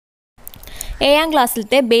ഏഴാം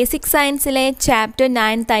ക്ലാസ്സിലത്തെ basic സയൻസിലെ chapter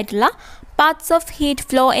 9th ആയിട്ടുള്ള parts of heat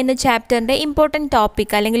flow എന്ന ചാപ്റ്ററിൻ്റെ ഇമ്പോർട്ടൻറ്റ്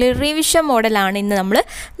ടോപ്പിക് അല്ലെങ്കിൽ റിവിഷൻ മോഡലാണ് ഇന്ന് നമ്മൾ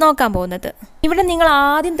നോക്കാൻ പോകുന്നത്. ഇവിടെ നിങ്ങൾ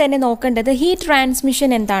ആദ്യം തന്നെ നോക്കേണ്ടത് ഹീറ്റ് ട്രാൻസ്മിഷൻ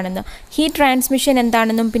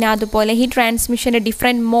എന്താണെന്നും പിന്നെ അതുപോലെ heat ട്രാൻസ്മിഷൻ്റെ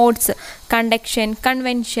different modes, conduction,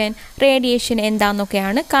 convention, radiation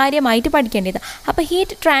എന്താണെന്നൊക്കെയാണ് കാര്യമായിട്ട് പഠിക്കേണ്ടത്. അപ്പോൾ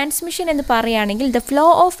ഹീറ്റ് ട്രാൻസ്മിഷൻ എന്ന് പറയുകയാണെങ്കിൽ the flow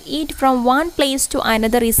of heat from one place to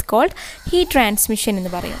another is called heat transmission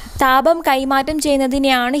എന്ന് പറയും. താപം കൈമാറ്റം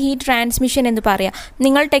ചെയ്യുന്നതിനെയാണ് ഹീറ്റ് ട്രാൻസ്മിഷൻ എന്ന് പറയുക.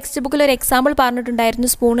 നിങ്ങൾ ടെക്സ്റ്റ് ബുക്കിൽ ഒരു എക്സാമ്പിൾ പറഞ്ഞിട്ടുണ്ടായിരുന്നു.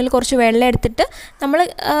 സ്പൂണിൽ കുറച്ച് വെള്ളം എടുത്തിട്ട് നമ്മൾ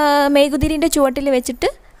മെഴുകുതിരിൻ്റെ ചുവട്ടിൽ വെച്ചിട്ട്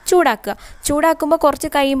ചൂടാക്കുമ്പോൾ കുറച്ച്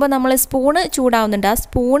കഴിയുമ്പോൾ നമ്മൾ സ്പൂണ് ചൂടാവുന്നുണ്ട്. ആ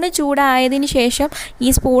സ്പൂണ് ചൂടായതിന് ശേഷം ഈ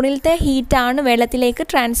സ്പൂണിലത്തെ ഹീറ്റാണ് വെള്ളത്തിലേക്ക്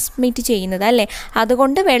ട്രാൻസ്മിറ്റ് ചെയ്യുന്നത് അല്ലേ,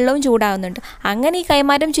 അതുകൊണ്ട് വെള്ളവും ചൂടാവുന്നുണ്ട്. അങ്ങനെ ഈ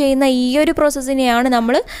കൈമാറ്റം ചെയ്യുന്ന ഈ ഒരു പ്രോസസ്സിനെയാണ്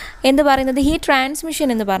നമ്മൾ എന്ത് പറയുന്നത്, ഹീറ്റ് ട്രാൻസ്മിഷൻ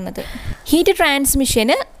എന്ന് പറഞ്ഞത്. ഹീറ്റ്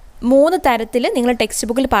ട്രാൻസ്മിഷന് 3 തരത്തിൽ നിങ്ങൾ ടെക്സ്റ്റ്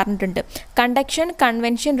ബുക്കിൽ പറഞ്ഞിട്ടുണ്ട്: കണ്ടക്ഷൻ,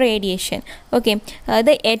 കൺവെൻഷൻ, റേഡിയേഷൻ. ഓക്കെ,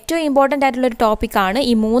 അത് ഏറ്റവും ഇമ്പോർട്ടൻ്റ് ആയിട്ടുള്ളൊരു ടോപ്പിക്കാണ്.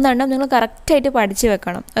 ഈ 3 നിങ്ങൾ കറക്റ്റായിട്ട് പഠിച്ചു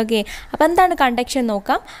വെക്കണം. ഓക്കെ, അപ്പോൾ എന്താണ് കണ്ടക്ഷൻ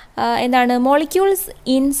നോക്കാം. എന്താണ്, molecules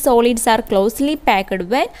in solids R closely packed.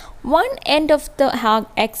 When one end of the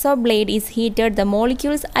Exo blade is heated, the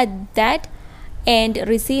molecules at that and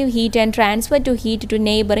receive heat and transfer to heat to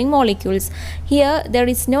neighboring molecules. Here there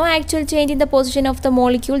is no actual change in the position of the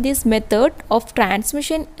molecule. This method of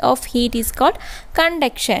transmission of heat is called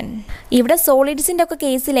conduction. ഇവിടെ സോളിഡ്സിൻ്റെ ഒക്കെ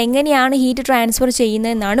കേസിൽ എങ്ങനെയാണ് heat transfer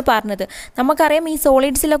ചെയ്യുന്നതെന്നാണ് പറഞ്ഞത്. നമുക്കറിയാം ഈ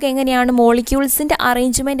സോളിഡ്സിലൊക്കെ എങ്ങനെയാണ് മോളിക്യൂൾസിൻ്റെ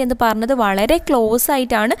arrangement എന്ന് പറഞ്ഞത് വളരെ ക്ലോസ്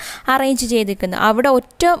ആയിട്ടാണ് അറേഞ്ച് ചെയ്തിരിക്കുന്നത്. അവിടെ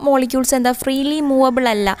ഒറ്റ മോളിക്യൂൾസ് എന്താ ഫ്രീലി മൂവബിൾ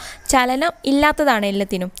അല്ല, ചലനം ഇല്ലാത്തതാണ്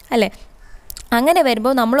എല്ലാത്തിനും അല്ലേ. അങ്ങനെ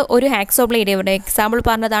വരുമ്പോൾ നമ്മൾ ഒരു ആക്സോ ബ്ലേഡ്, ഇവിടെ എക്സാമ്പിൾ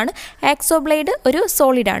പറഞ്ഞതാണ്, ആക്സോ ബ്ലേഡ് ഒരു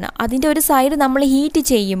സോളിഡാണ്. അതിൻ്റെ ഒരു സൈഡ് നമ്മൾ ഹീറ്റ്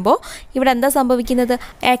ചെയ്യുമ്പോൾ ഇവിടെ എന്താ സംഭവിക്കുന്നത്,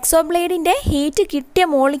 ആക്സോ ബ്ലേഡിൻ്റെ ഹീറ്റ് കിട്ടിയ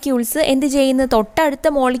മോളിക്യൂൾസ് എന്ത് ചെയ്യുന്നത്, തൊട്ടടുത്ത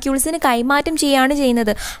മോളിക്യൂൾസിന് കൈമാറ്റം ചെയ്യുകയാണ്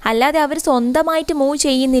ചെയ്യുന്നത്, അല്ലാതെ അവർ സ്വന്തമായിട്ട് മൂവ്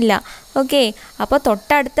ചെയ്യുന്നില്ല. ഓക്കെ, അപ്പോൾ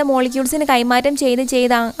തൊട്ടടുത്ത മോളിക്യൂൾസിന് കൈമാറ്റം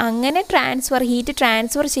ചെയ്ത് അങ്ങനെ ഹീറ്റ്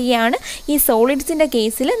ട്രാൻസ്ഫർ ചെയ്യുകയാണ് ഈ സോളിഡ്സിൻ്റെ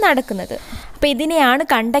കേസിൽ നടക്കുന്നത്. അപ്പോൾ ഇതിനെയാണ്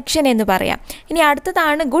കണ്ടക്ഷൻ എന്ന് പറയാം. ഇനി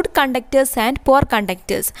അടുത്തതാണ് good conductors and poor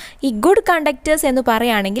conductors. ഈ ഗുഡ് കണ്ടക്ടേഴ്സ് എന്ന്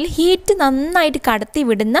പറയുകയാണെങ്കിൽ ഹീറ്റ് നന്നായിട്ട് കടത്തി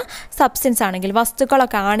വിടുന്ന സബ്സ്റ്റൻസ് ആണെങ്കിൽ,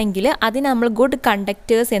 വസ്തുക്കളൊക്കെ ആണെങ്കിൽ അതിന് നമ്മൾ ഗുഡ്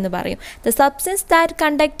കണ്ടക്ടേഴ്സ് എന്ന് പറയും. The substance that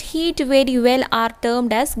conduct heat very well R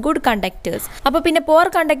termed as good conductors. അപ്പോൾ പിന്നെ പുവർ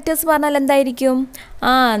കണ്ടക്ടേഴ്സ് പറഞ്ഞാൽ എന്തായിരിക്കും,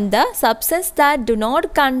 the substance that do not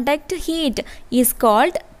conduct heat is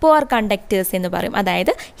called poor conductors എന്ന് പറയും.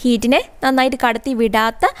 അതായത് ഹീറ്റിനെ നന്നായിട്ട് കടത്തി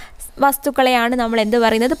വിടാത്ത വസ്തുക്കളെയാണ് നമ്മൾ എന്ത്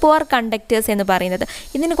പറയുന്നത്, പുവർ കണ്ടക്ടേഴ്സ് എന്ന് പറയുന്നത്.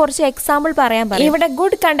 ഇതിന് കുറച്ച് എക്സാമ്പിൾ പറയാൻ പറയും. ഇവിടെ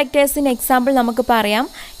ഗുഡ് കണ്ടക്ടേഴ്സിന് എക്സാമ്പിൾ നമുക്ക് പറയാം.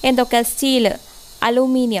 എന്തൊക്കെ, സ്റ്റീല്,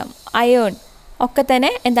 അലൂമിനിയം, അയേൺ ഒക്കെ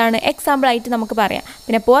തന്നെ എന്താണ് എക്സാമ്പിളായിട്ട് നമുക്ക് പറയാം.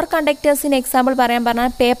 പിന്നെ പുവർ കണ്ടക്ടേഴ്സിന് എക്സാമ്പിൾ പറയാൻ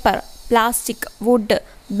പറഞ്ഞാൽ paper, plastic, would,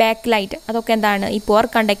 back light, അതൊക്കെ എന്താണ് ഈ പുവർ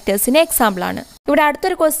കണ്ടക്ടേഴ്സിന് എക്സാമ്പിളാണ്. ഇവിടെ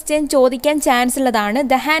അടുത്തൊരു ക്വസ്റ്റ്യൻ ചോദിക്കാൻ ചാൻസ് ഉള്ളതാണ്.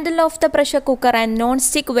 The handle of the pressure cooker and non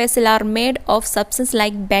stick vessel are made of substance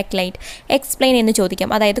like back light. Explain എന്ന് ചോദിക്കാം.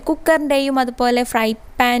 അതായത് കുക്കറിൻ്റെയും അതുപോലെ ഫ്രൈ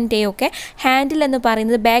പാൻ്റെയും ഒക്കെ ഹാൻഡിൽ എന്ന്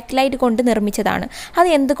പറയുന്നത് ബാക്ക് ലൈറ്റ് കൊണ്ട് നിർമ്മിച്ചതാണ്. അത്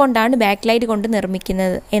എന്തുകൊണ്ടാണ് ബാക്ക് ലൈറ്റ് കൊണ്ട്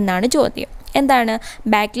നിർമ്മിക്കുന്നത് എന്നാണ് ചോദ്യം. എന്താണ്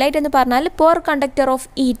ബാക്ക് ലൈറ്റ് എന്ന് പറഞ്ഞാൽ പുവർ കണ്ടക്ടർ ഓഫ്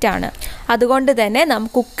ഹീറ്റ് ആണ്. അതുകൊണ്ട് തന്നെ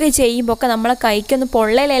കുക്ക് ചെയ്യുമ്പോൾ ഒക്കെ നമ്മളെ കൈക്കൊന്ന്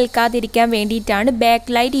പൊള്ളലേൽക്കാതിരിക്കാൻ വേണ്ടിയിട്ടാണ്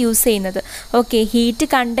ബാക്ക് ലൈറ്റ് യൂസ് ചെയ്യുന്നത്. ഓക്കെ, ഹീറ്റ്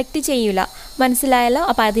കണ്ടക്ട് ചെയ്യില്ല, മനസ്സിലായല്ലോ.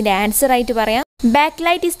 അപ്പോൾ അതിൻ്റെ ആൻസർ ആയിട്ട് പറയാം, back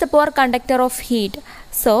light is the poor conductor of heat.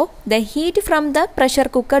 So the heat from the pressure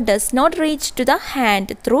cooker does not reach to the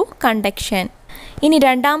hand through conduction. ഇനി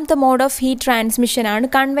രണ്ടാമത്തെ മോഡ് ഓഫ് ഹീറ്റ് ട്രാൻസ്മിഷൻ ആണ്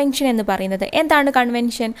convention എന്ന് പറയുന്നത്. എന്താണ്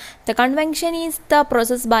convention? The convention is the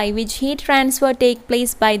process by which heat transfer take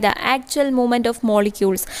place by the actual movement of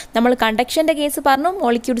molecules. നമ്മൾ കണ്ടക്ഷൻ്റെ case പറഞ്ഞു,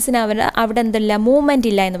 മോളിക്യൂൾസിന് അവിടെ എന്തല്ല മൂവ്മെൻറ്റ്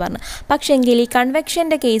ഇല്ല എന്ന് പറഞ്ഞു. പക്ഷേങ്കിൽ ഈ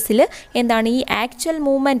കൺവെക്ഷൻ്റെ കേസിൽ എന്താണ് ഈ ആക്ച്വൽ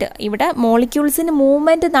മൂവ്മെൻറ്റ്, ഇവിടെ മോളിക്യൂൾസിന്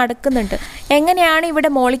മൂവ്മെൻറ്റ് നടക്കുന്നുണ്ട്. എങ്ങനെയാണ്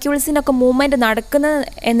ഇവിടെ മോളിക്യൂൾസിനൊക്കെ മൂവ്മെൻറ്റ് നടക്കുന്നത്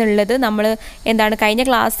എന്നുള്ളത് നമ്മൾ എന്താണ് കഴിഞ്ഞ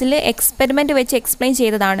ക്ലാസ്സിൽ എക്സ്പെരിമെൻറ്റ് വെച്ച് എക്സ്പ്ലെയിൻ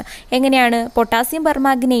ചെയ്തതാണ്. എങ്ങനെയാണ് പൊട്ടാസ്യം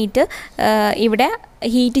പെർമാഗ്നേറ്റ് ഇവിടെ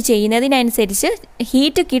ഹീറ്റ് ചെയ്യുന്നതിനനുസരിച്ച്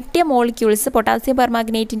ഹീറ്റ് കിട്ടിയ മോളിക്യൂൾസ്, പൊട്ടാസ്യം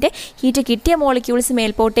പെർമാഗ്നേറ്റിൻ്റെ ഹീറ്റ് കിട്ടിയ മോളിക്യൂൾസ്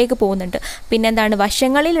മേൽപോട്ടേക്ക് പോകുന്നുണ്ട്. പിന്നെന്താണ്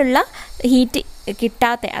വശങ്ങളിലുള്ള ഹീറ്റ്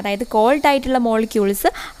കിട്ടാത്ത, അതായത് കോൾഡ് ആയിട്ടുള്ള മോളിക്യൂൾസ്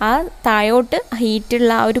ആ താഴോട്ട്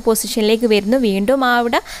ഹീറ്റുള്ള ആ ഒരു പൊസിഷനിലേക്ക് വരുന്നു. വീണ്ടും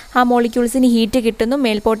അവിടെ ആ മോളിക്യൂൾസിന് ഹീറ്റ് കിട്ടുന്നു,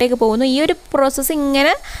 മേൽപോട്ടേക്ക് പോകുന്നു. ഈ ഒരു പ്രോസസ്സ്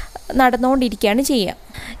ഇങ്ങനെ നടന്നുകൊണ്ടിരിക്കുകയാണ് ചെയ്യുക.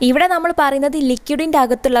 ഇവിടെ നമ്മൾ പറയുന്നത് ലിക്വിഡിൻ്റെ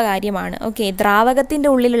അകത്തുള്ള കാര്യമാണ്. ഓക്കെ, ദ്രാവകത്തിൻ്റെ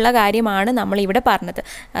ഉള്ളിലുള്ള കാര്യമാണ് നമ്മൾ ഇവിടെ പറഞ്ഞത്.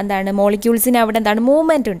 എന്താണ് മോളിക്യൂൾസിന് അവിടെ എന്താണ്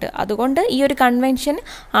മൂവ്മെൻ്റ് ഉണ്ട്. അതുകൊണ്ട് ഈ ഒരു കൺവെൻഷൻ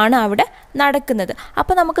ആണ് അവിടെ നടക്കുന്നത്.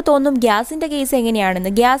 അപ്പോൾ നമുക്ക് തോന്നും ഗ്യാസിൻ്റെ കേസ്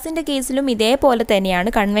എങ്ങനെയാണെന്ന്. ഗ്യാസിൻ്റെ കേസിലും ഇതേപോലെ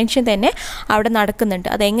തന്നെയാണ്, കൺവെൻഷൻ തന്നെ അവിടെ നടക്കുന്നുണ്ട്.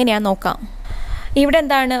 അതെങ്ങനെയാണെന്ന് നോക്കാം. ഇവിടെ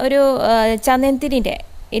എന്താണ് ഒരു ചന്ദനത്തിരിൻ്റെ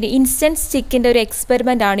ഇൻസ്റ്റൻറ്റ് സ്റ്റിക്കിൻ്റെ ഒരു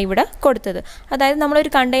എക്സ്പെരിമെൻ്റ് ആണ് ഇവിടെ കൊടുത്തത്. അതായത്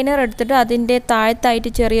നമ്മളൊരു കണ്ടെയ്നർ എടുത്തിട്ട് അതിൻ്റെ താഴത്തായിട്ട്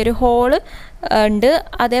ചെറിയൊരു ഹോള് ഉണ്ട്,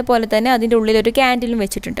 അതേപോലെ തന്നെ അതിൻ്റെ ഉള്ളിലൊരു ക്യാൻഡിലും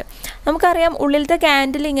വെച്ചിട്ടുണ്ട്. നമുക്കറിയാം ഉള്ളിലത്തെ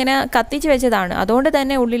ക്യാൻഡിൽ ഇങ്ങനെ കത്തിച്ച് വെച്ചതാണ്, അതുകൊണ്ട്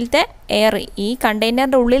തന്നെ ഉള്ളിലത്തെ എയർ, ഈ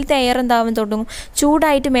കണ്ടെയ്നറിൻ്റെ ഉള്ളിലത്തെ എയർ എന്താവാൻ തുടങ്ങും,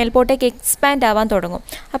 ചൂടായിട്ട് മേൽപോട്ടേക്ക് എക്സ്പാൻഡ് ആവാൻ തുടങ്ങും.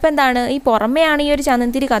 അപ്പോൾ എന്താണ്, ഈ പുറമെയാണ് ഈ ഒരു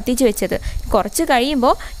ചന്ദനത്തിരി കത്തിച്ച് വെച്ചത്. കുറച്ച്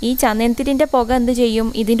കഴിയുമ്പോൾ ഈ ചന്ദനത്തിരിൻ്റെ പുക എന്ത് ചെയ്യും,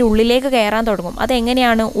 ഇതിൻ്റെ ഉള്ളിലേക്ക് കയറാൻ തുടങ്ങും.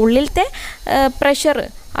 അതെങ്ങനെയാണ്, ഉള്ളിലത്തെ പ്രഷർ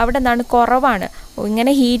അവിടെ എന്താണ് കുറവാണ്,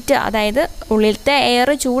 ഇങ്ങനെ ഹീറ്റ്, അതായത് ഉള്ളിലത്തെ എയർ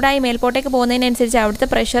ചൂടായി മേൽപോട്ടേക്ക് പോകുന്നതിനനുസരിച്ച് അവിടുത്തെ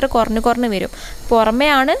പ്രഷർ കുറഞ്ഞ് വരും.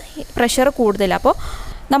 പുറമെയാണ് പ്രഷർ കൂടുതൽ. അപ്പോൾ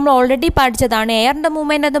നമ്മൾ ഓൾറെഡി പഠിച്ചതാണ് എയറിൻ്റെ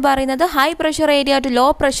മൂവ്മെൻറ്റ് എന്ന് പറയുന്നത് high pressure area to low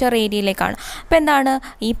pressure ഏരിയയിലേക്കാണ്. അപ്പോൾ എന്താണ്,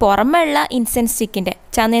 ഈ പുറമെയുള്ള ഇൻസെൻസ് സ്റ്റിക്കിൻ്റെ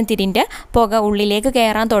ചന്ദനത്തിരിൻ്റെ പുക ഉള്ളിലേക്ക്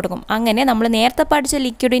കയറാൻ തുടങ്ങും. അങ്ങനെ നമ്മൾ നേരത്തെ പഠിച്ച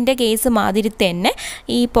ലിക്വിഡിൻ്റെ കേസ് മാതിരി തന്നെ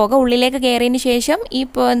ഈ പുക ഉള്ളിലേക്ക് കയറിയതിന് ശേഷം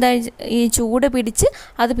ഈ ചൂട് പിടിച്ച്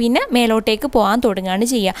അത് പിന്നെ മേലോട്ടേക്ക് പോകാൻ തുടങ്ങുകയാണ്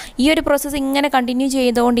ചെയ്യുക. ഈ ഒരു പ്രോസസ്സ് ഇങ്ങനെ കണ്ടിന്യൂ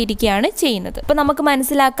ചെയ്തുകൊണ്ടിരിക്കുകയാണ് ചെയ്യുന്നത്. അപ്പോൾ നമുക്ക്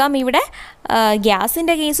മനസ്സിലാക്കാം ഇവിടെ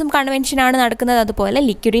ഗ്യാസിൻ്റെ കേസും കൺവെൻഷനാണ് നടക്കുന്നത്, അതുപോലെ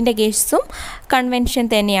ലിക്വിഡിൻ്റെ കേസും കൺവെൻഷൻ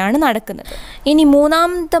തന്നെയാണ് നടക്കുന്നത്. ഇനി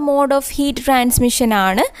മൂന്നാമത്തെ മോഡ് ഓഫ് ഹീറ്റ്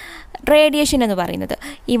ട്രാൻസ്മിഷനാണ് റേഡിയേഷൻ എന്ന് പറയുന്നത്.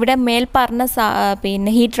 ഇവിടെ മേൽ പറഞ്ഞ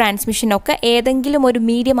ഹീറ്റ് ട്രാൻസ്മിഷനൊക്കെ ഏതെങ്കിലും ഒരു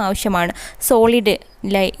മീഡിയം ആവശ്യമാണ്.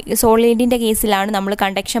 സോളിഡിൻ്റെ കേസിലാണ് നമ്മൾ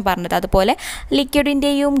കണ്ടക്ഷൻ പറഞ്ഞത്, അതുപോലെ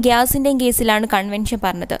ലിക്വിഡിൻ്റെയും ഗ്യാസിൻ്റെയും കേസിലാണ് കൺവെൻഷൻ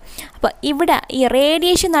പറഞ്ഞത്. അപ്പോൾ ഇവിടെ ഈ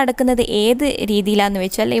റേഡിയേഷൻ നടക്കുന്നത് ഏത് രീതിയിലാണെന്ന്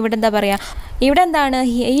വെച്ചാൽ ഇവിടെ എന്താ പറയുക, ഇവിടെ എന്താണ്,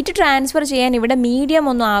 ഹീറ്റ് ട്രാൻസ്ഫർ ചെയ്യാൻ ഇവിടെ മീഡിയം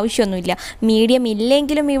ഒന്നും ആവശ്യമൊന്നുമില്ല. മീഡിയം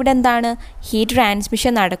ഇല്ലെങ്കിലും ഇവിടെ എന്താണ്, ഹീറ്റ്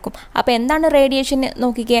ട്രാൻസ്മിഷൻ നടക്കും. അപ്പോൾ എന്താണ് റേഡിയേഷൻ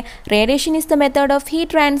നോക്കിക്കേ, radiation is the method of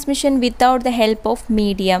heat transmission without the help of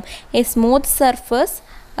medium. A smooth surface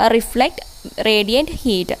reflect radiant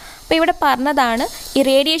heat. അപ്പോൾ ഇവിടെ പറഞ്ഞതാണ് ഈ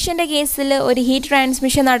റേഡിയേഷൻ്റെ കേസിൽ ഒരു ഹീറ്റ്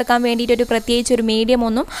ട്രാൻസ്മിഷൻ നടക്കാൻ വേണ്ടിയിട്ട് ഒരു പ്രത്യേകിച്ച് ഒരു മീഡിയം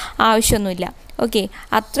ഒന്നും ആവശ്യമൊന്നുമില്ല. ഓക്കെ,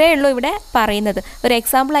 അത്രയേ ഉള്ളൂ ഇവിടെ പറയുന്നത്. ഒരു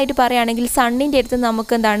എക്സാമ്പിളായിട്ട് പറയുകയാണെങ്കിൽ സണ്ണിൻ്റെ അടുത്ത്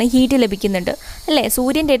നമുക്ക് എന്താണ് ഹീറ്റ് ലഭിക്കുന്നുണ്ട് അല്ലേ,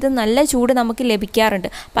 സൂര്യൻ്റെ അടുത്ത് നല്ല ചൂട് നമുക്ക് ലഭിക്കാറുണ്ട്.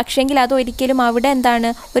 പക്ഷേങ്കിൽ അതൊരിക്കലും അവിടെ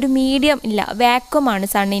എന്താണ് ഒരു മീഡിയം ഇല്ല, വാക്വമാണ്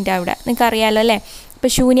സണ്ണിൻ്റെ അവിടെ, നിങ്ങൾക്കറിയാമല്ലോ അല്ലേ,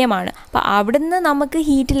 ഇപ്പോൾ ശൂന്യമാണ്. അപ്പോൾ അവിടുന്ന് നമുക്ക്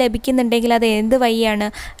ഹീറ്റ് ലഭിക്കുന്നുണ്ടെങ്കിൽ അത് എന്ത് വഴിയാണ്,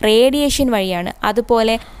 റേഡിയേഷൻ വഴിയാണ്.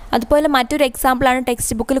 അതുപോലെ മറ്റൊരു എക്സാമ്പിളാണ്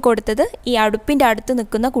ടെക്സ്റ്റ് ബുക്കിൽ കൊടുത്തത്, ഈ അടുപ്പിൻ്റെ അടുത്ത്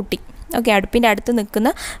നിൽക്കുന്ന കുട്ടി. ഓക്കെ, അടുപ്പിൻ്റെ അടുത്ത് നിൽക്കുന്ന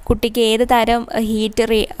കുട്ടിക്ക് ഏത് തരം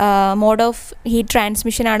മോഡ് ഓഫ് ഹീറ്റ്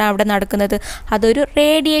ട്രാൻസ്മിഷനാണ് അവിടെ നടക്കുന്നത്, അതൊരു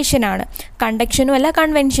റേഡിയേഷനാണ്, കണ്ടക്ഷനും അല്ല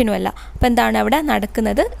കൺവെൻഷനും അല്ല. അപ്പോൾ എന്താണ് അവിടെ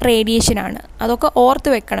നടക്കുന്നത്, റേഡിയേഷനാണ്. അതൊക്കെ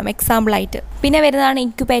ഓർത്ത് വെക്കണം എക്സാമ്പിളായിട്ട്. പിന്നെ വരുന്നതാണ്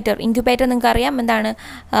ഇൻക്യുബേറ്റർ. ഇൻക്യുബേറ്റർ നിങ്ങൾക്കറിയാം എന്താണ്,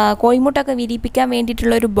 കോഴിമുട്ടൊക്കെ വിരിയിപ്പിക്കാൻ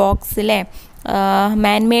വേണ്ടിയിട്ടുള്ളൊരു ബോക്സ് അല്ലേ,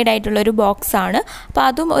 മാൻമെയ്ഡ് ആയിട്ടുള്ളൊരു ബോക്സാണ്. അപ്പോൾ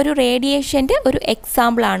അതും ഒരു റേഡിയേഷൻ്റെ ഒരു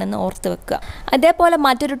എക്സാമ്പിളാണെന്ന് ഓർത്ത് വെക്കുക. അതേപോലെ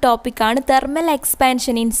മറ്റൊരു ടോപ്പിക്കാണ് thermal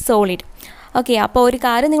expansion in solid. Okay, അപ്പോൾ ഒരു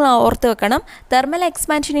കാര്യം നിങ്ങൾ ഓർത്ത് വെക്കണം, തെർമൽ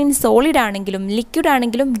എക്സ്പാൻഷൻ ഇൻ സോളിഡ് ആണെങ്കിലും ലിക്വിഡ്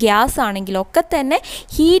ആണെങ്കിലും ഗ്യാസ് ആണെങ്കിലും ഒക്കെ തന്നെ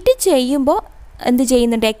ഹീറ്റ് ചെയ്യുമ്പോൾ എന്ത്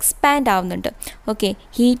ചെയ്യുന്നുണ്ട്, എക്സ്പാൻഡ് ആവുന്നുണ്ട്. ഓക്കെ,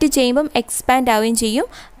 ഹീറ്റ് ചെയ്യുമ്പം എക്സ്പാൻഡ് ആവുകയും ചെയ്യും,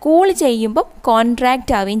 കൂൾ ചെയ്യുമ്പം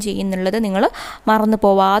കോൺട്രാക്റ്റ് ആവുകയും ചെയ്യുന്നുള്ളത് നിങ്ങൾ മറന്നു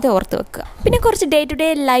പോവാതെ ഓർത്ത് വെക്കുക. പിന്നെ കുറച്ച് ഡേ ടു ഡേ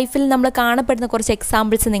ലൈഫിൽ നമ്മൾ കാണപ്പെടുന്ന കുറച്ച്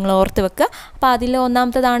എക്സാമ്പിൾസ് നിങ്ങൾ ഓർത്ത് വെക്കുക. അപ്പോൾ അതിൽ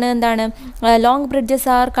ഒന്നാമത്തതാണ് എന്താണ്, long bridges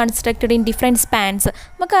R constructed in different spans.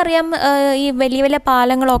 നമുക്കറിയാം ഈ വലിയ വലിയ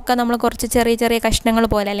പാലങ്ങളൊക്കെ നമ്മൾ കുറച്ച് ചെറിയ ചെറിയ കഷ്ണങ്ങൾ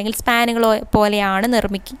പോലെ അല്ലെങ്കിൽ സ്പാനുകൾ പോലെയാണ്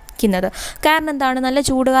നിർമ്മിക്കുന്നത്. കാരണം എന്താണ്, നല്ല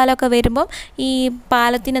ചൂടുകാലമൊക്കെ വരുമ്പം ഈ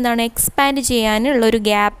പാലത്തിന് എന്താണ് എക്സ്പാൻഡ് ചെയ്യാനുള്ളൊരു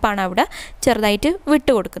ഗ്യാപ്പാണ് അവിടെ ചെറുതായിട്ട്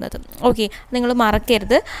വിട്ടു കൊടുക്കുന്നത്. ഓക്കെ, നിങ്ങൾ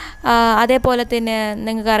മറക്കരുത്. അതേപോലെ തന്നെ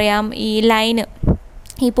നിങ്ങൾക്കറിയാം ഈ ലൈന്,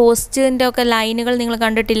 ഈ പോസ്റ്റിൻ്റെ ഒക്കെ ലൈനുകൾ നിങ്ങൾ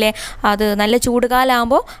കണ്ടിട്ടില്ലേ, അത് നല്ല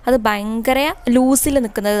ചൂടുകാലമാകുമ്പോൾ അത് ഭയങ്കര ലൂസിൽ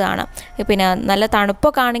നിൽക്കുന്നത് കാണാം. പിന്നെ നല്ല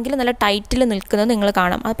തണുപ്പൊക്കെ ആണെങ്കിൽ നല്ല ടൈറ്റിൽ നിൽക്കുന്നത് നിങ്ങൾ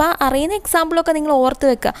കാണാം. അപ്പോൾ അറിയുന്ന എക്സാമ്പിളൊക്കെ നിങ്ങൾ ഓർത്ത്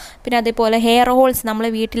വെക്കുക. പിന്നെ അതേപോലെ ഹെയർ ഹോൾസ്,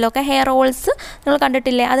 നമ്മളെ വീട്ടിലൊക്കെ ഹെയർ ഹോൾസ് നിങ്ങൾ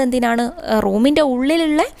കണ്ടിട്ടില്ലേ, അതെന്തിനാണ്, റൂമിൻ്റെ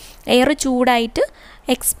ഉള്ളിലുള്ള എയർ ചൂടായിട്ട്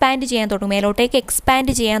എക്സ്പാൻഡ് ചെയ്യാൻ തുടങ്ങും, മേലോട്ടേക്ക്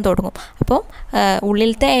എക്സ്പാൻഡ് ചെയ്യാൻ തുടങ്ങും. അപ്പോൾ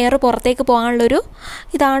ഉള്ളിലത്തെ എയർ പുറത്തേക്ക് പോകാനുള്ളൊരു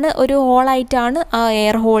ഇതാണ്, ഒരു ഹോളായിട്ടാണ് ആ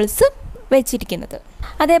എയർ ഹോൾസ് വെച്ചിരിക്കുന്നത്.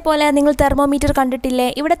 അതേപോലെ നിങ്ങൾ തെർമോമീറ്റർ കണ്ടിട്ടില്ലേ,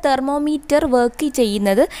 ഇവിടെ തെർമോമീറ്റർ വർക്ക്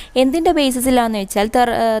ചെയ്യുന്നത് എന്തിൻ്റെ ബേസിസിലാണെന്ന് വെച്ചാൽ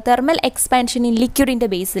തെർമൽ എക്സ്പാൻഷൻ ഇൻ ലിക്വിഡിൻ്റെ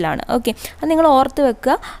ബേസിലാണ്. ഓക്കെ, അത് നിങ്ങൾ ഓർത്ത്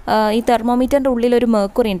വെക്കുക. ഈ തെർമോമീറ്ററിൻ്റെ ഉള്ളിലൊരു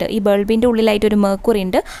മേർക്കുറി ഉണ്ട്, ഈ ബൾബിൻ്റെ ഉള്ളിലായിട്ടൊരു മേർക്കുറി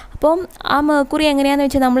ഉണ്ട്. അപ്പം ആ മേർക്കുറി എങ്ങനെയാണെന്ന്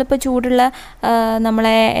വെച്ചാൽ നമ്മളിപ്പോൾ ചൂടുള്ള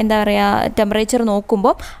നമ്മളെ എന്താ പറയുക ടെമ്പറേച്ചർ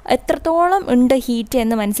നോക്കുമ്പോൾ എത്രത്തോളം ഉണ്ട് ഹീറ്റ്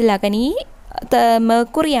എന്ന് മനസ്സിലാക്കാൻ ഈ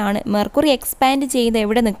മെർക്കുറി എക്സ്പാൻഡ് ചെയ്ത്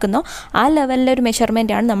എവിടെ നിൽക്കുന്നോ ആ ലെവലിലൊരു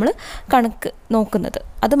മെഷർമെൻറ്റാണ് നമ്മൾ കണക്ക് നോക്കുന്നത്,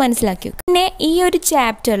 അത് മനസ്സിലാക്കി വെക്കുക. പിന്നെ ഈ ഒരു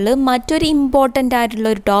ചാപ്റ്ററിൽ മറ്റൊരു ഇമ്പോർട്ടൻ്റ് ആയിട്ടുള്ള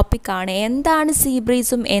ഒരു ടോപ്പിക്കാണ് എന്താണ് സീ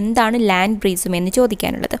ബ്രീസും എന്താണ് ലാൻഡ് ബ്രീസും എന്ന്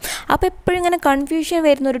ചോദിക്കാനുള്ളത്. അപ്പോൾ എപ്പോഴും ഇങ്ങനെ കൺഫ്യൂഷൻ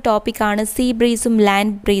വരുന്ന ഒരു ടോപ്പിക്കാണ് സീ ബ്രീസും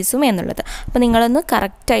ലാൻഡ് ബ്രീസും എന്നുള്ളത്. അപ്പോൾ നിങ്ങളൊന്ന്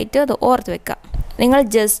കറക്റ്റായിട്ട് അത് ഓർത്ത് വെക്കുക. നിങ്ങൾ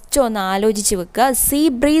ജസ്റ്റ് ഒന്ന് ആലോചിച്ച് വെക്കുക. സീ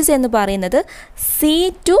ബ്രീസ് എന്ന് പറയുന്നത് സീ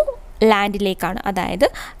ടു ലാൻഡിലേക്കാണ്, അതായത്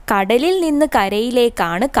കടലിൽ നിന്ന്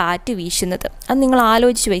കരയിലേക്കാണ് കാറ്റ് വീശുന്നത്. അത് നിങ്ങൾ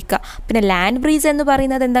ആലോചിച്ച് വയ്ക്കുക. പിന്നെ ലാൻഡ് ബ്രീസ് എന്ന്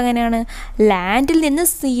പറയുന്നത് എന്തെങ്ങനെയാണ്, ലാൻഡിൽ നിന്ന്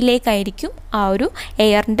സീയിലേക്കായിരിക്കും ആ ഒരു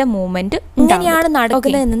എയറിൻ്റെ മൂവ്മെൻറ്റ് ഇങ്ങനെയാണ്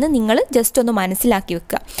നടക്കുന്നതെന്ന് നിങ്ങൾ ജസ്റ്റ് ഒന്ന് മനസ്സിലാക്കി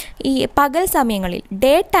വെക്കുക. ഈ പകൽ സമയങ്ങളിൽ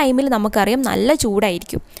ഡേ ടൈമിൽ നമുക്കറിയാം നല്ല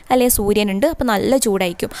ചൂടായിരിക്കും അല്ലേ, സൂര്യനുണ്ട്, അപ്പോൾ നല്ല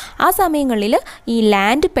ചൂടായിരിക്കും. ആ സമയങ്ങളിൽ ഈ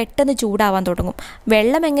ലാൻഡ് പെട്ടെന്ന് ചൂടാവാൻ തുടങ്ങും.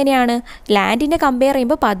 വെള്ളം എങ്ങനെയാണ്, ലാൻഡിനെ കമ്പയർ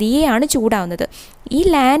ചെയ്യുമ്പോൾ പതിയെയാണ് ചൂടാവുന്നത്. ഈ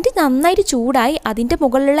ലാൻഡ് നന്നായിട്ട് ചൂടായി അതിൻ്റെ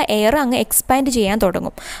മുകളിലുള്ള എയർ അങ്ങ് എക്സ്പാൻഡ് ചെയ്യാൻ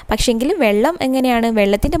തുടങ്ങും. പക്ഷേങ്കിൽ വെള്ളം എങ്ങനെയാണ്,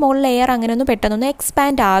 വെള്ളത്തിൻ്റെ മുകളിലുള്ള എയർ അങ്ങനെയൊന്നും പെട്ടെന്നൊന്നും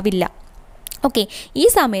എക്സ്പാൻഡ് ആവില്ല. ഓക്കെ, ഈ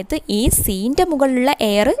സമയത്ത് ഈ സീൻ്റെ മുകളിലുള്ള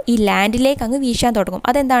എയർ ഈ ലാൻഡിലേക്ക് അങ്ങ് വീശാൻ തുടങ്ങും.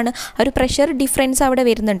 അതെന്താണ്, ഒരു പ്രഷർ ഡിഫറൻസ് അവിടെ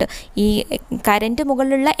വരുന്നുണ്ട്. ഈ കരൻ്റെ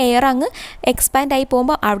മുകളിലുള്ള എയർ അങ്ങ് എക്സ്പാൻഡ് ആയി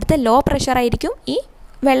പോകുമ്പോൾ അവിടുത്തെ ലോ പ്രഷറായിരിക്കും, ഈ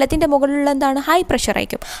വെള്ളത്തിൻ്റെ മുകളിലുള്ള എന്താണ്, ഹൈ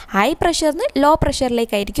പ്രഷറായിരിക്കും. ഹൈ പ്രഷറിന് ലോ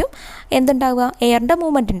പ്രഷറിലേക്കായിരിക്കും എന്തുണ്ടാവുക, എയറിൻ്റെ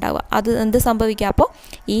മൂവ്മെൻറ്റ് ഉണ്ടാവുക. അത് എന്ത് സംഭവിക്കുക, അപ്പോൾ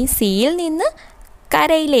ഈ സീയിൽ നിന്ന്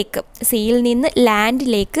കരയിലേക്ക്, സീയിൽ നിന്ന്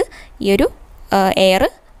ലാൻഡിലേക്ക് ഈ ഒരു എയർ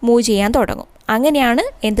മൂവ് ചെയ്യാൻ തുടങ്ങും. അങ്ങനെയാണ്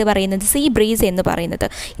എന്ത് പറയുന്നത്, സീ ബ്രീസ് എന്ന് പറയുന്നത്.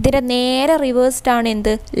 ഇതിൻ്റെ നേരെ റിവേഴ്സ്ഡാണ്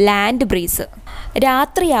എന്ത്, ലാൻഡ് ബ്രീസ്.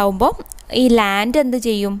 രാത്രിയാവുമ്പോൾ ഈ ലാൻഡ് എന്ത്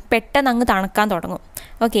ചെയ്യും, പെട്ടെന്ന് അങ്ങ് തണുക്കാൻ തുടങ്ങും.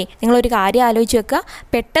 ഓക്കെ, നിങ്ങളൊരു കാര്യം ആലോചിച്ച് വെക്കുക,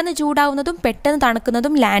 പെട്ടെന്ന് ചൂടാവുന്നതും പെട്ടെന്ന്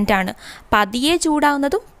തണുക്കുന്നതും ലാൻഡാണ്. പതിയെ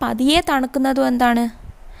ചൂടാവുന്നതും പതിയെ തണുക്കുന്നതും എന്താണ്,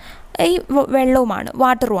 ഈ വെള്ളവുമാണ്,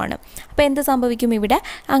 വാട്ടറുമാണ്. അപ്പോൾ എന്ത് സംഭവിക്കും ഇവിടെ,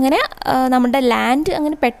 അങ്ങനെ നമ്മുടെ ലാൻഡ്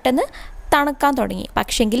അങ്ങനെ പെട്ടെന്ന് തണുക്കാൻ തുടങ്ങി.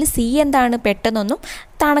 പക്ഷെങ്കിൽ സീ എന്താണ്, പെട്ടെന്നൊന്നും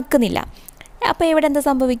തണുക്കുന്നില്ല. അപ്പോൾ ഇവിടെ എന്താ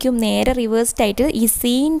സംഭവിക്കും, നേരെ റിവേഴ്സ്ഡ് ആയിട്ട് ഈ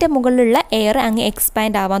സീൻ്റെ മുകളിലുള്ള എയർ അങ്ങ്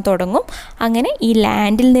എക്സ്പാൻഡ് ആവാൻ തുടങ്ങും. അങ്ങനെ ഈ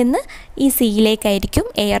ലാൻഡിൽ നിന്ന് ഈ സീയിലേക്കായിരിക്കും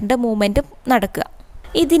എയറിൻ്റെ മൂവ്മെൻറ്റ് നടക്കുക.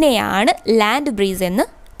 ഇതിനെയാണ് ലാൻഡ് ബ്രീസ് എന്ന്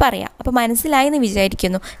പറയാം. അപ്പോൾ മനസ്സിലായി എന്ന്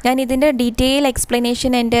വിചാരിക്കുന്നു. ഞാൻ ഇതിൻ്റെ ഡീറ്റെയിൽ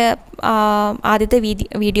എക്സ്പ്ലനേഷൻ എൻ്റെ ആദ്യത്തെ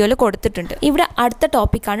വീഡിയോയിൽ കൊടുത്തിട്ടുണ്ട്. ഇവിടെ അടുത്ത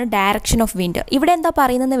ടോപ്പിക്കാണ് ഡയറക്ഷൻ ഓഫ് വിൻഡ്. ഇവിടെ എന്താ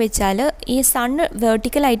പറയുന്നതെന്ന് വെച്ചാൽ, ഈ സണ്ണ്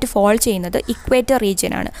വെർട്ടിക്കലായിട്ട് ഫോൾ ചെയ്യുന്നത് ഇക്വേറ്റർ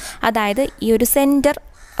റീജിയനാണ്, അതായത് ഈ ഒരു സെൻറ്റർ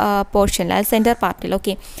പോർഷനിൽ, അത് സെൻറ്റർ പാർട്ടിൽ.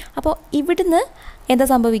 ഓക്കെ, അപ്പോൾ ഇവിടുന്ന് എന്താ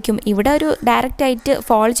സംഭവിക്കും, ഇവിടെ ഒരു ഡയറക്റ്റായിട്ട്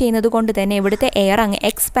ഫോൾ ചെയ്യുന്നത് കൊണ്ട് തന്നെ ഇവിടുത്തെ എയർ അങ്ങ്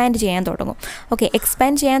എക്സ്പാൻഡ് ചെയ്യാൻ തുടങ്ങും. ഓക്കെ,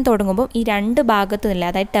 എക്സ്പാൻഡ് ചെയ്യാൻ തുടങ്ങുമ്പോൾ ഈ രണ്ട് ഭാഗത്തു നിന്നില്ല,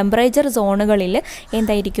 അതായത് ടെമ്പറേച്ചർ സോണുകളിൽ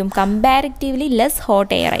എന്തായിരിക്കും, കമ്പാരിറ്റീവ്ലി ലെസ്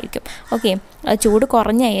ഹോട്ട് എയർ ആയിരിക്കും. ഓക്കെ, ചൂട്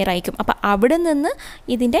കുറഞ്ഞ എയർ ആയിരിക്കും. അപ്പോൾ അവിടെ നിന്ന്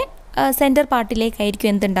ഇതിൻ്റെ സെൻറ്റർ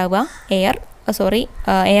പാർട്ടിലേക്കായിരിക്കും എന്തുണ്ടാവുക,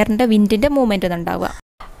 എയറിൻ്റെ വിൻഡിൻ്റെ മൂവ്മെൻറ്റ് ഉണ്ടാവുക.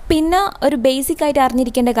 പിന്നെ ഒരു ബേസിക്കായിട്ട്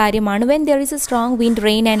അറിഞ്ഞിരിക്കേണ്ട കാര്യമാണ്, when there is A strong wind,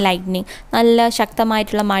 rain and lightning, നല്ല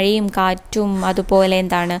ശക്തമായിട്ടുള്ള മഴയും കാറ്റും അതുപോലെ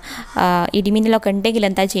എന്താണ് ഇടിമിന്നലൊക്കെ ഉണ്ടെങ്കിൽ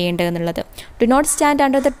എന്താ ചെയ്യേണ്ടതെന്നുള്ളത്. Do not stand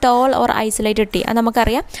under the toll or isolated tree. അത്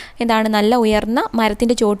നമുക്കറിയാം, എന്താണ്, നല്ല ഉയർന്ന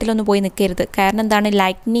മരത്തിൻ്റെ ചോട്ടിലൊന്നും പോയി നിൽക്കരുത്. കാരണം എന്താണ്,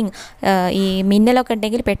 ലൈറ്റ്നിങ്, ഈ മിന്നലൊക്കെ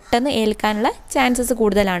ഉണ്ടെങ്കിൽ പെട്ടെന്ന് ഏൽക്കാനുള്ള ചാൻസസ്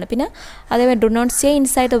കൂടുതലാണ്. പിന്നെ അതേപോലെ do not stay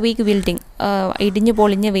inside the week building, ഇടിഞ്ഞു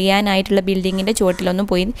പൊളിഞ്ഞ് വീഴാനായിട്ടുള്ള ബിൽഡിങ്ങിൻ്റെ ചുവട്ടിലൊന്നും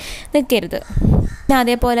പോയി നിൽക്കരുത്. പിന്നെ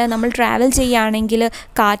അതേപോലെ നമ്മൾ ട്രാവൽ ചെയ്യുകയാണെങ്കിൽ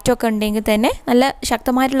കാറ്റൊക്കെ ഉണ്ടെങ്കിൽ തന്നെ, നല്ല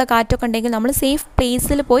ശക്തമായിട്ടുള്ള കാറ്റൊക്കെ ഉണ്ടെങ്കിൽ നമ്മൾ സേഫ്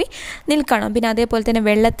പ്ലേസിൽ പോയി നിൽക്കണം. പിന്നെ അതേപോലെ തന്നെ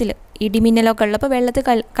വെള്ളത്തിൽ ഇടിമിന്നലൊക്കെ ഉള്ളപ്പോൾ വെള്ളത്തിൽ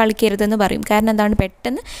കളിക്കരുതെന്ന് പറയും. കാരണം എന്താണ്,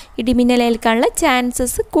 പെട്ടെന്ന് ഇടിമിന്നലേൽക്കാനുള്ള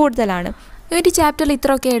ചാൻസസ് കൂടുതലാണ്. ഒരു ചാപ്റ്ററിൽ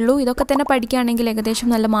ഇത്രയൊക്കെ ഉള്ളൂ. ഇതൊക്കെ തന്നെ പഠിക്കുകയാണെങ്കിൽ ഏകദേശം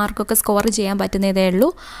നല്ല മാർക്കൊക്കെ സ്കോർ ചെയ്യാൻ പറ്റുന്നതേ ഉള്ളൂ.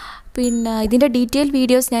 പിന്നെ ഇതിൻ്റെ ഡീറ്റെയിൽ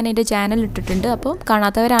വീഡിയോസ് ഞാൻ എൻ്റെ ചാനലിൽ ഇട്ടിട്ടുണ്ട്, അപ്പോൾ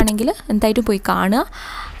കാണാത്തവരാണെങ്കിൽ എന്തായിട്ടും പോയി കാണുക.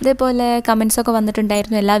 അതേപോലെ കമൻസൊക്കെ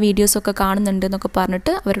വന്നിട്ടുണ്ടായിരുന്നു, എല്ലാ വീഡിയോസൊക്കെ കാണുന്നുണ്ട് എന്നൊക്കെ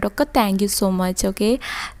പറഞ്ഞിട്ട്, അവരോടൊക്കെ thank you so much. Okay,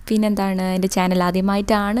 പിന്നെന്താണ്, എൻ്റെ ചാനൽ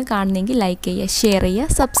ആദ്യമായിട്ടാണ് കാണുന്നതെങ്കിൽ ലൈക്ക് ചെയ്യുക, ഷെയർ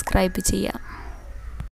ചെയ്യുക, സബ്സ്ക്രൈബ് ചെയ്യുക.